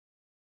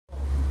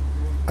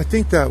I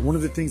think that one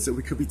of the things that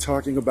we could be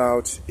talking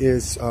about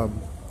is a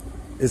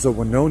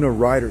Winona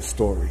Ryder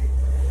story,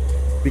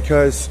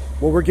 because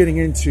what we're getting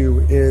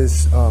into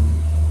is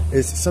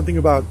something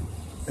about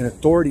an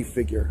authority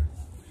figure,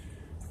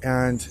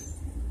 and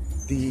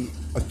the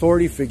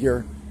authority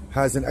figure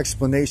has an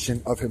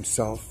explanation of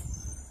himself,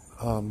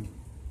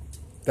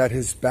 that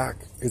his back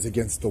is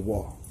against the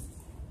wall.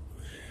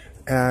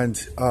 And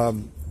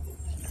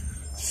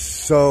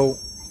so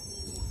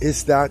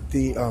is that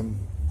the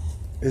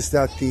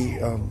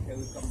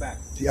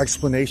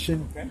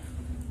explanation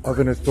of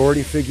an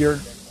authority figure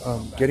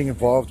getting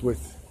involved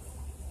with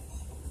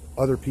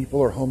other people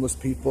or homeless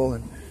people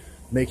and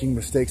making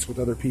mistakes with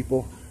other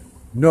people?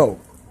 No,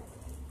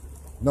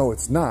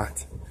 it's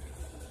not.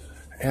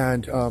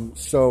 And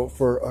so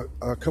for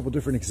a couple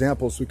different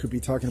examples, we could be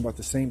talking about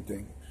the same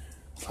thing.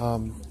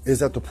 Is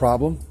that the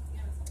problem?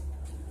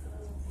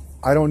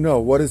 I don't know.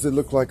 What does it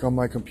look like on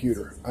my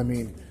computer? I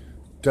mean,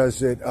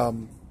 does it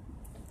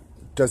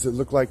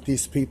look like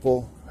these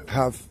people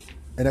have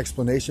an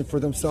explanation for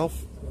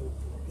themselves?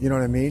 You know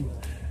what I mean?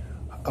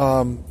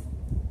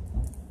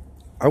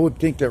 I would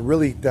think that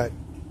really that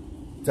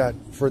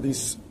for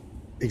these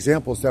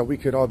examples that we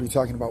could all be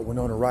talking about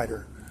Winona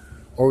Ryder,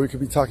 or we could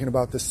be talking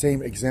about the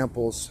same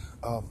examples,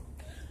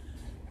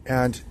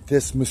 and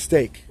this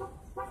mistake,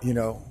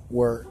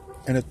 where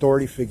an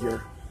authority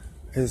figure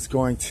is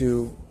going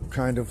to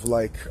kind of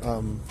like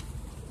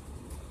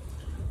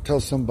tell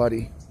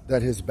somebody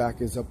that his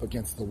back is up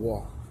against the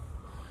wall.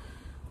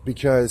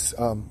 Because,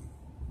 I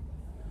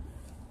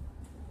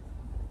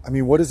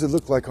mean, what does it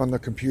look like on the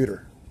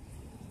computer?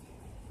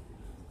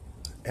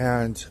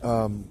 And,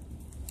 I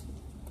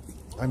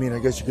mean, I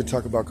guess you could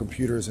talk about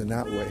computers in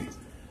that way.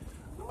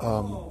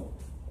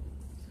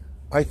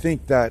 I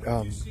think that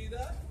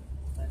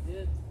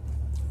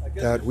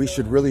that we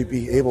should really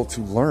be able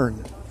to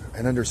learn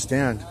and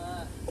understand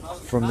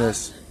from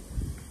this,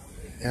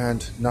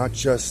 and not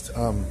just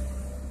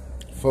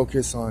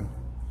focus on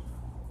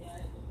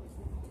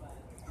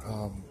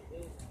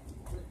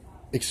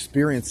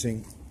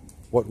experiencing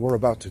what we're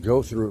about to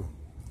go through,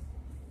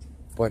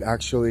 but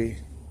actually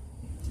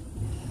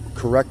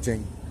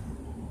correcting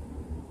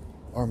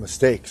our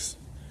mistakes.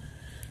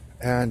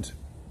 And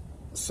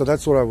so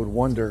that's what I would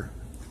wonder,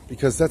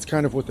 because that's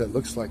kind of what that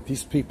looks like.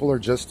 These people are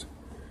just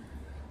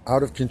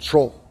out of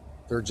control.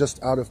 They're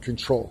just out of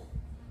control,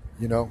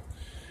 and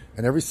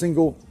every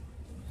single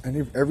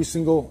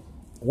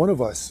one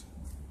of us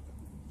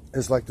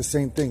is like the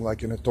same thing,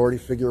 like an authority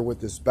figure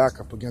with his back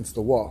up against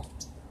the wall,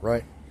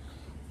 right?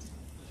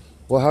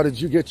 Well, how did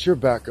you get your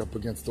back up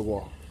against the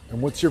wall?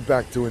 And what's your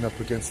back doing up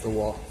against the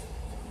wall?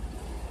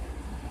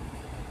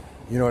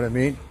 You know what I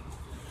mean?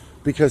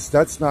 Because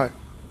that's not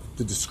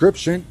the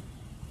description.